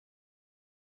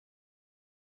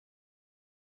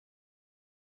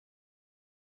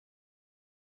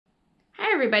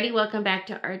Hi everybody, welcome back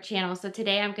to our channel. So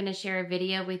today I'm going to share a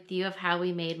video with you of how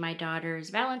we made my daughter's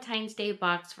Valentine's Day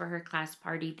box for her class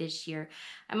party this year.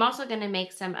 I'm also going to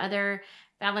make some other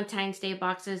Valentine's Day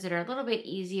boxes that are a little bit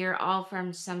easier, all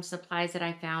from some supplies that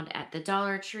I found at the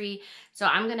Dollar Tree. So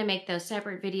I'm going to make those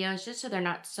separate videos just so they're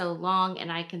not so long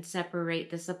and I can separate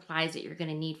the supplies that you're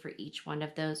going to need for each one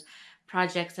of those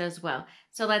projects as well.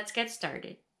 So let's get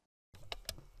started.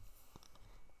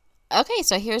 Okay,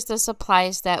 so here's the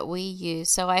supplies that we use.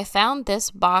 So I found this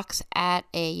box at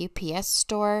a UPS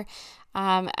store.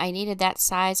 I needed that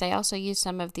size. I also used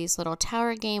some of these little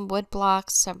tower game wood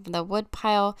blocks, some of the wood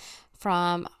pile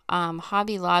from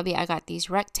Hobby Lobby. I got these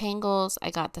rectangles. I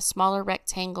got the smaller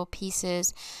rectangle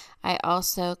pieces. I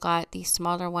also got these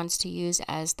smaller ones to use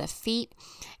as the feet.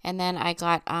 And then I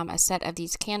got a set of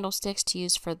these candlesticks to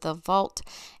use for the vault.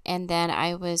 And then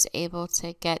I was able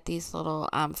to get these little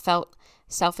felt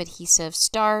self-adhesive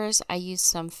stars. I used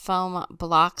some foam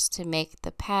blocks to make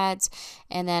the pads,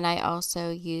 and then I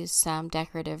also used some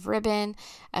decorative ribbon,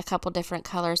 a couple different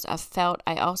colors of felt.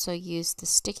 I also used the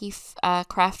sticky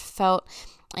craft felt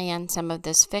and some of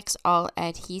this Fix All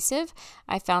adhesive.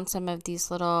 I found some of these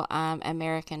little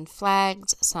American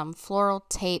flags, some floral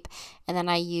tape, and then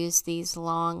I used these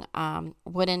long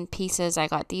wooden pieces. I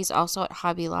got these also at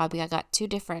Hobby Lobby. I got two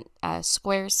different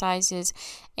square sizes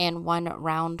and one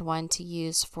round one to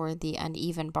use for the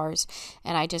uneven bars,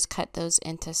 and I just cut those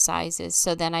into sizes.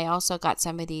 So then I also got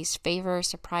some of these favor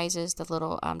surprises, the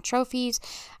little trophies.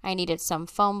 I needed some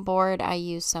foam board. I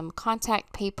used some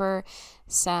contact paper,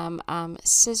 some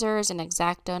scissors, an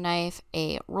exacto knife,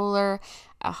 a ruler,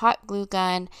 a hot glue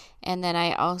gun, and then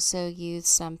I also used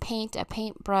some paint, a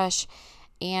paintbrush,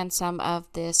 and some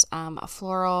of this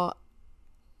floral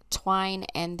twine,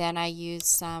 and then I used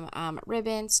some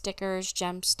ribbon, stickers,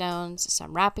 gemstones,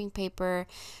 some wrapping paper,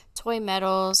 toy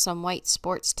metals, some white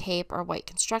sports tape or white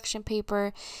construction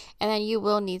paper, and then you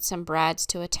will need some brads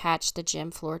to attach the gym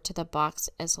floor to the box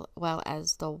as well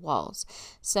as the walls.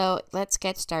 So let's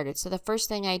get started. So the first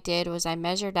thing I did was I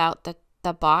measured out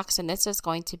the box, and this is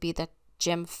going to be the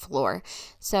gym floor.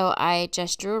 So I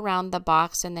just drew around the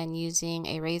box, and then using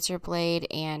a razor blade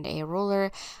and a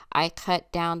ruler, I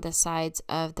cut down the sides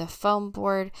of the foam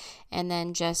board and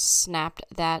then just snapped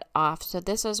that off. So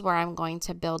this is where I'm going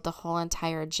to build the whole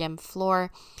entire gym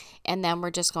floor, and then we're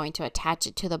just going to attach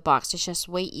it to the box. It's just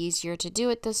way easier to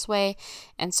do it this way,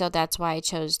 and so that's why I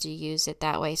chose to use it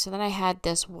that way. So then I had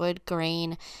this wood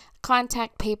grain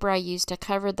contact paper I used to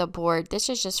cover the board. This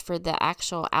is just for the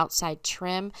actual outside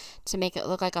trim to make it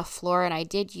look like a floor, and I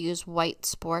did use white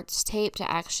sports tape to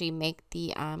actually make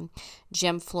the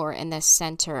gym floor in the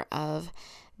center of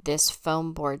this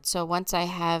foam board. So once I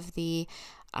have the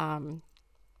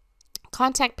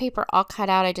contact paper all cut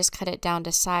out, I just cut it down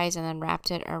to size and then wrapped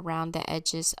it around the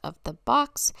edges of the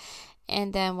box.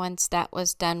 And then once that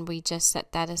was done, we just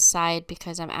set that aside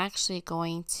because I'm actually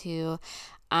going to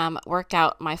work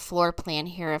out my floor plan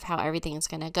here of how everything is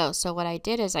going to go. So what I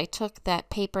did is I took that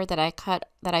paper that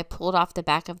I pulled off the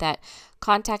back of that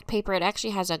contact paper. It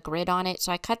actually has a grid on it,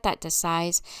 so I cut that to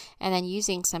size, and then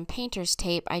using some painter's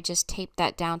tape, I just taped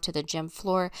that down to the gym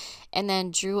floor and then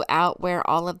drew out where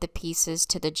all of the pieces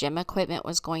to the gym equipment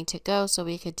was going to go, so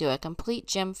we could do a complete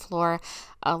gym floor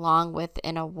along with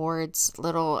an awards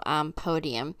little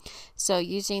podium. So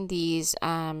using these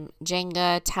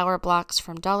Jenga tower blocks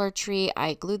from Dollar Tree,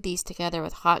 I glued these together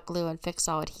with hot glue and Fix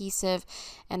All adhesive,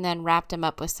 and then wrapped them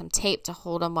up with some tape to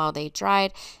hold them while they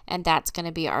dried, and that's going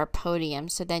to be our podium.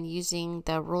 So then using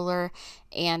the ruler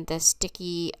and the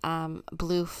sticky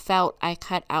blue felt, I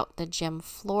cut out the gym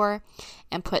floor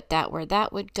and put that where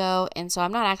that would go. And so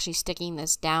I'm not actually sticking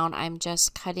this down, I'm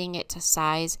just cutting it to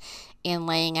size and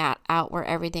laying out where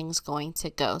everything's going to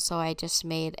go. So I just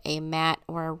made a mat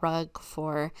or a rug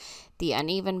for the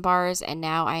uneven bars, and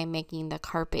now I'm making the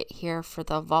carpet here for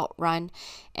the vault run,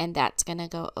 and that's going to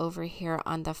go over here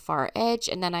on the far edge.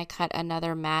 And then I cut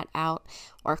another mat out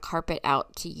or carpet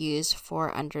out to use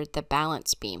for under the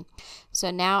balance beam. So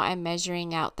now I'm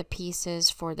measuring out the pieces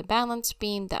for the balance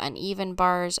beam, the uneven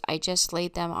bars. I just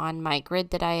laid them on my grid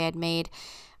that I had made,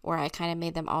 where I kind of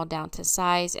made them all down to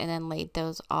size and then laid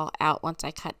those all out once I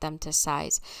cut them to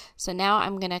size. So now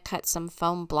I'm going to cut some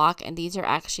foam block, and these are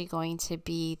actually going to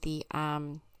be the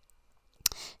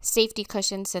safety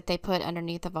cushions that they put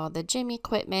underneath of all the gym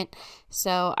equipment.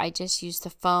 So I just used the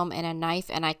foam and a knife,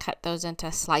 and I cut those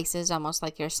into slices, almost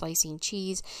like you're slicing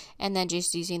cheese, and then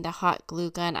just using the hot glue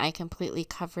gun, I completely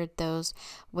covered those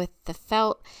with the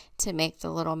felt to make the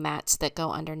little mats that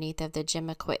go underneath of the gym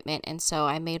equipment. And so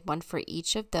I made one for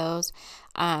each of those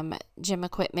gym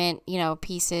equipment,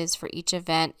 pieces for each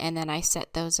event. And then I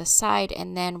set those aside.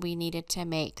 And then we needed to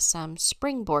make some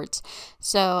springboards.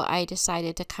 So I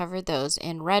decided to cover those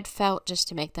in red felt just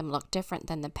to make them look different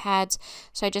than the pads.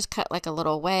 So I just cut like a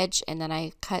little wedge, and then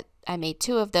I made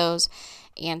 2 of those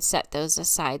and set those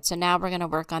aside. So now we're going to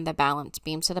work on the balance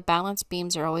beam. So the balance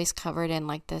beams are always covered in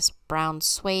like this brown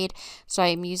suede. So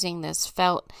I'm using this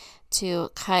felt to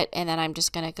cut, and then I'm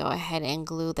just going to go ahead and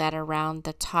glue that around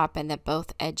the top and the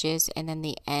both edges and then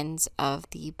the ends of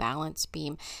the balance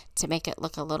beam to make it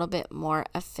look a little bit more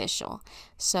official.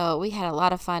 So we had a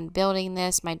lot of fun building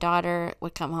this. My daughter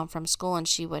would come home from school and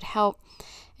she would help.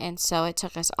 And so it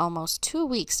took us almost 2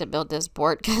 weeks to build this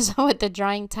board because with the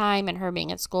drying time and her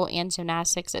being at school and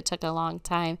gymnastics, it took a long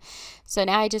time. So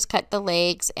now I just cut the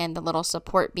legs and the little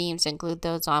support beams and glued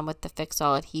those on with the Fix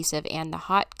All adhesive and the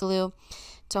hot glue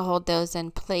to hold those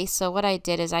in place. So what I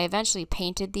did is I eventually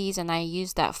painted these, and I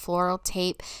used that floral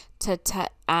tape to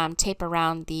tape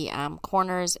around the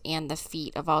corners and the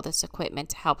feet of all this equipment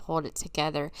to help hold it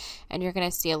together. And you're going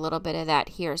to see a little bit of that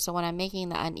here. So when I'm making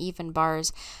the uneven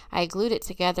bars, I glued it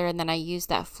together, and then I used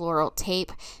that floral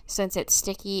tape since it's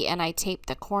sticky, and I taped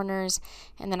the corners.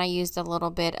 And then I used a little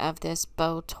bit of this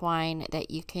bow twine that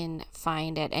you can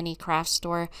find at any craft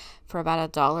store for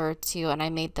about $1 or $2, and I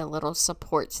made the little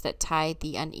supports that tie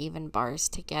the uneven bars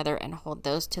together and hold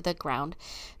those to the ground.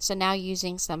 So now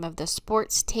using some of the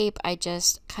sports tape, I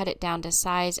just cut it down to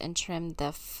size and trimmed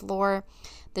the floor,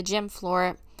 the gym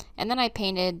floor, and then I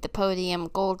painted the podium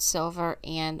gold, silver,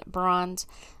 and bronze,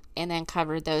 and then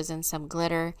covered those in some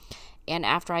glitter. And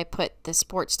after I put the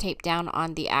sports tape down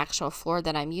on the actual floor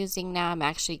that I'm using now, I'm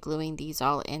actually gluing these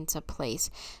all into place.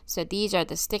 So these are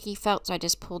the sticky felt, so I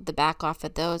just pulled the back off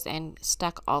of those and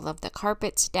stuck all of the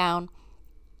carpets down.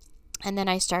 And then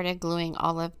I started gluing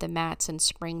all of the mats and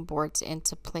springboards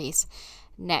into place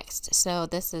next. So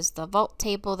this is the vault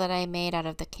table that I made out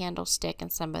of the candlestick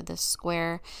and some of the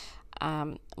square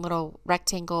the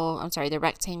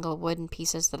rectangle wooden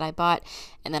pieces that I bought.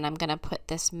 And then I'm going to put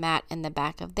this mat in the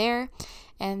back of there.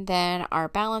 And then our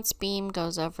balance beam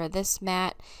goes over this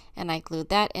mat, and I glued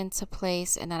that into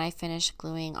place, and then I finished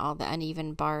gluing all the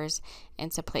uneven bars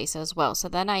into place as well. So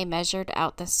then I measured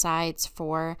out the sides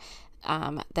for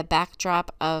the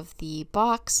backdrop of the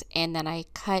box, and then I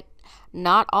cut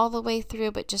not all the way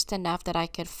through, but just enough that I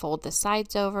could fold the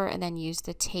sides over and then use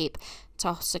the tape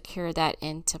to secure that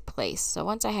into place. So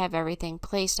once I have everything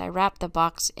placed, I wrap the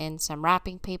box in some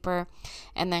wrapping paper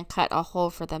and then cut a hole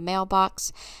for the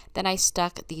mailbox. Then I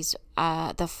stuck these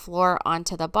the floor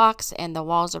onto the box and the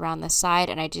walls around the side,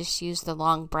 and I just used the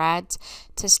long brads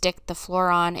to stick the floor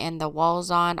on and the walls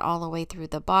on all the way through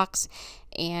the box.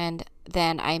 And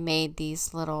then I made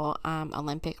these little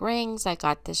Olympic rings. I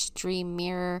got this dream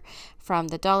mirror from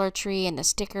the Dollar Tree and the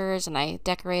stickers, and I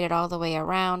decorated all the way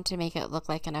around to make it look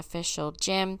like an official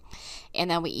gym. And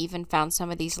then we even found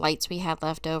some of these lights we had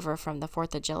left over from the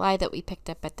 4th of July that we picked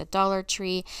up at the Dollar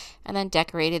Tree, and then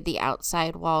decorated the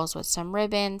outside walls with some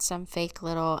ribbon, some fake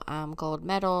little gold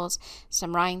medals,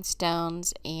 some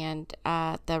rhinestones, and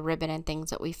the ribbon and things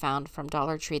that we found from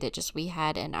Dollar Tree that just we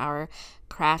had in our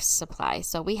craft supply.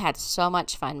 So we had so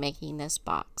much fun making this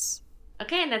box.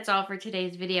 Okay, and that's all for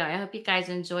today's video. I hope you guys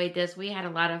enjoyed this. We had a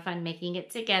lot of fun making it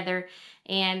together,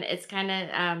 and it's kind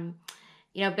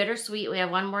of, bittersweet. We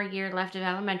have one more year left of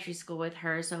elementary school with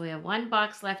her, so we have one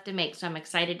box left to make, so I'm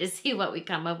excited to see what we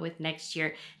come up with next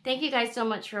year. Thank you guys so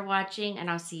much for watching, and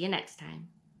I'll see you next time.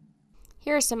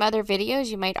 Here are some other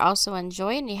videos you might also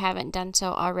enjoy, and if you haven't done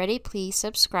so already, please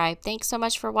subscribe. Thanks so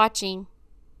much for watching.